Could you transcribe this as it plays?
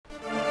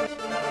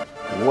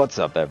What's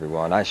up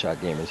everyone, iShock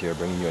Gamers here,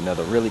 bringing you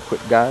another really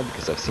quick guide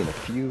because I've seen a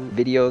few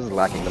videos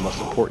lacking the most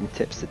important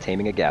tips to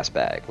taming a gas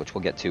bag, which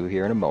we'll get to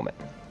here in a moment.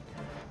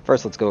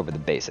 First, let's go over the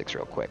basics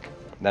real quick.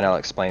 Then I'll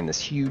explain this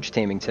huge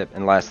taming tip,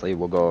 and lastly,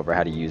 we'll go over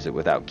how to use it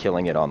without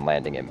killing it on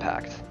landing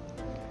impact.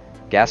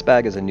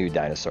 Gasbag is a new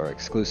dinosaur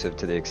exclusive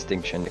to the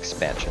Extinction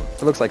expansion.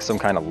 It looks like some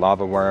kind of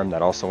lava worm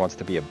that also wants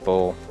to be a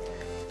bull.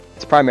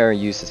 Its primary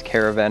use is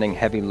caravanning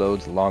heavy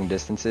loads long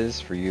distances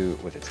for you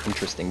with its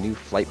interesting new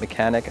flight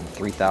mechanic and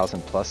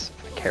 3,000 plus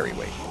carry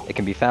weight. It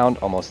can be found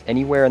almost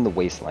anywhere in the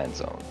wasteland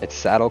zone. Its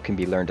saddle can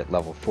be learned at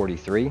level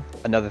 43.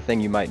 Another thing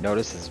you might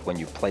notice is when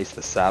you place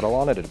the saddle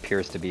on it, it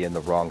appears to be in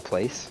the wrong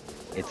place.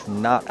 It's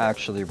not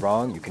actually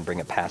wrong. You can bring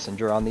a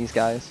passenger on these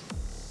guys.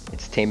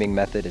 Its taming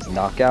method is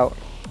knockout.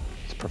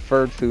 Its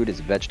preferred food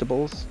is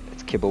vegetables.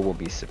 Its kibble will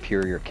be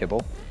superior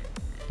kibble.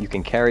 You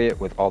can carry it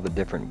with all the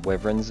different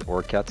wyverns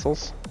or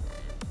quetzals.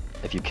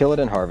 If you kill it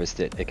and harvest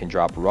it, it can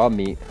drop raw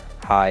meat,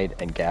 hide,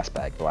 and gas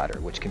bag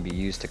bladder, which can be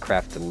used to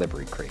craft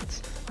delivery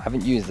crates. I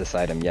haven't used this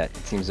item yet.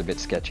 It seems a bit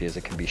sketchy as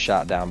it can be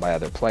shot down by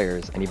other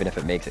players, and even if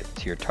it makes it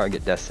to your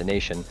target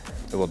destination,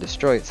 it will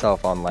destroy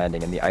itself on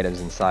landing and the items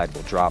inside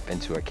will drop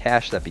into a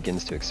cache that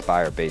begins to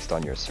expire based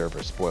on your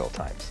server spoil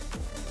times.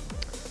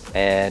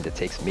 And it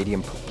takes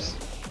medium poops.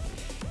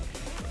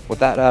 With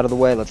that out of the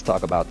way, let's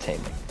talk about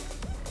taming.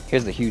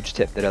 Here's the huge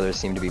tip that others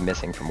seem to be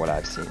missing from what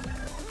I've seen.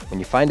 When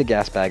you find a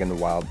gas bag in the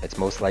wild, it's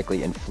most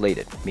likely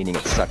inflated, meaning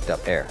it sucked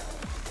up air.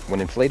 When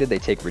inflated, they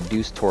take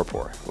reduced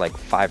torpor, like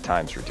 5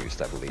 times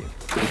reduced, I believe.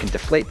 You can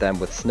deflate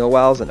them with snow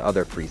owls and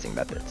other freezing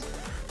methods.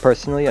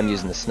 Personally, I'm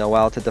using the snow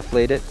owl to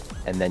deflate it,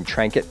 and then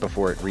trank it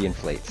before it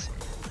reinflates.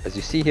 As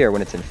you see here,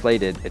 when it's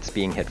inflated, it's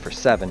being hit for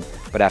 7,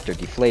 but after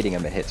deflating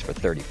him, it hits for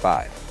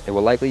 35. It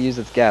will likely use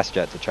its gas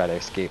jet to try to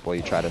escape while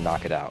you try to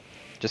knock it out.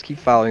 Just keep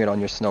following it on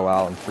your snow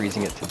owl and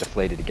freezing it to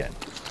deflate it again.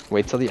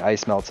 Wait till the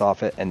ice melts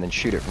off it and then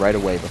shoot it right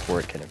away before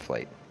it can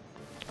inflate.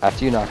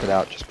 After you knock it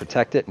out, just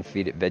protect it and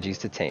feed it veggies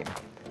to tame.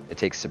 It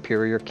takes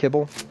superior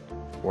kibble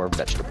or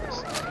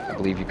vegetables. I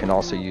believe you can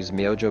also use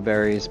miojo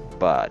berries,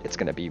 but it's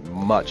going to be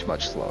much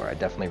slower. I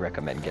definitely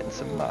recommend getting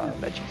some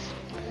veggies.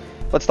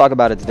 Let's talk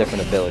about its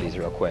different abilities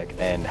real quick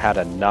and how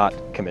to not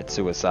commit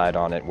suicide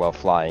on it while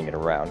flying it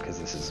around, because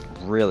this is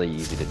really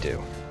easy to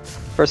do.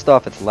 First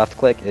off, its left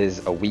click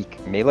is a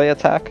weak melee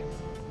attack,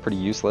 pretty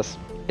useless.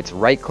 Its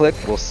right click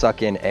will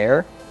suck in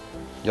air.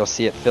 You'll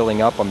see it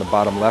filling up on the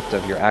bottom left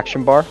of your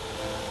action bar.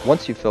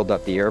 Once you've filled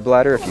up the air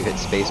bladder, if you hit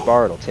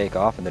spacebar, it'll take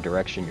off in the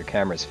direction your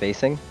camera is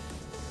facing.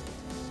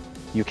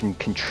 You can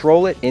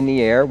control it in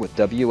the air with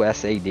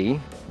WSAD,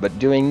 but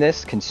doing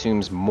this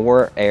consumes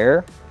more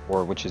air,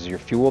 or which is your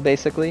fuel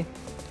basically.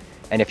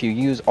 And if you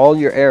use all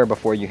your air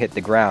before you hit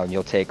the ground,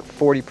 you'll take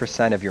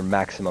 40% of your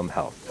maximum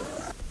health.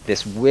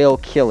 This will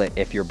kill it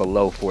if you're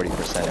below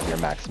 40% of your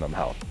maximum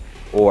health,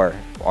 or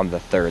on the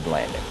third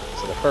landing.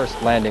 So the first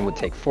landing would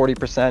take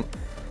 40%,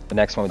 the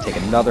next one would take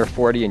another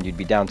 40 and you'd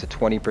be down to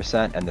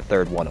 20%, and the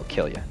third one will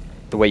kill you.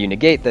 The way you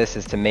negate this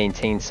is to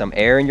maintain some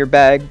air in your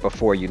bag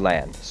before you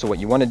land. So what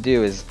you want to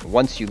do is,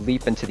 once you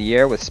leap into the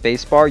air with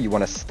spacebar, you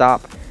want to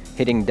stop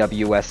hitting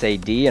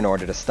WSAD in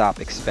order to stop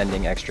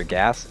expending extra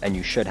gas, and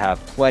you should have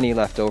plenty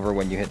left over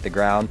when you hit the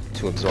ground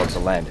to absorb the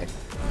landing.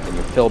 Then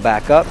you fill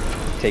back up,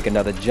 take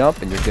another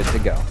jump, and you're good to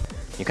go.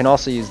 You can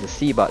also use the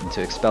C button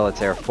to expel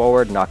its air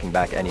forward, knocking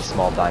back any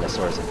small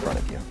dinosaurs in front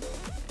of you.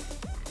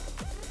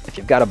 If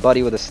you've got a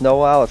buddy with a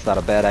snow owl, it's not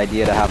a bad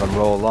idea to have them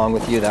roll along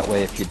with you. That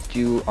way if you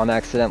do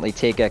unaccidentally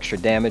take extra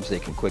damage, they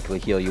can quickly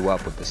heal you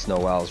up with the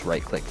snow owl's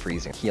right click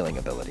freezing healing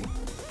ability.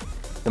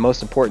 The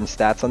most important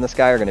stats on this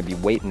guy are going to be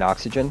weight and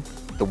oxygen.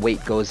 The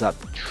weight goes up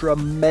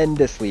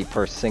tremendously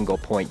per single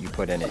point you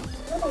put in it.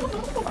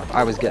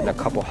 I was getting a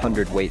couple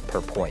hundred weight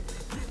per point.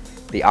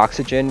 The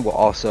oxygen will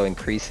also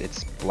increase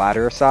its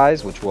bladder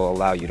size, which will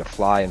allow you to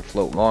fly and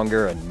float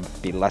longer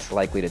and be less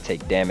likely to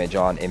take damage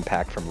on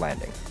impact from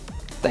landing.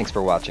 Thanks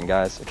for watching,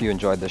 guys. If you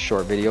enjoyed this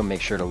short video, make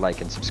sure to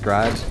like and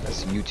subscribe,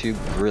 as YouTube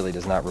really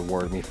does not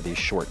reward me for these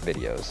short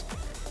videos.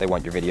 They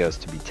want your videos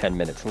to be 10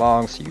 minutes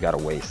long, so you gotta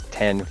waste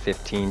 10,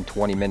 15,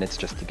 20 minutes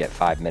just to get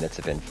 5 minutes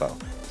of info.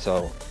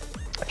 So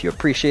if you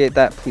appreciate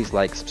that, please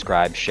like,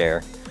 subscribe,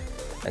 share,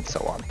 and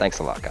so on. Thanks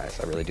a lot, guys.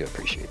 I really do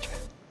appreciate you.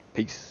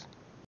 Peace.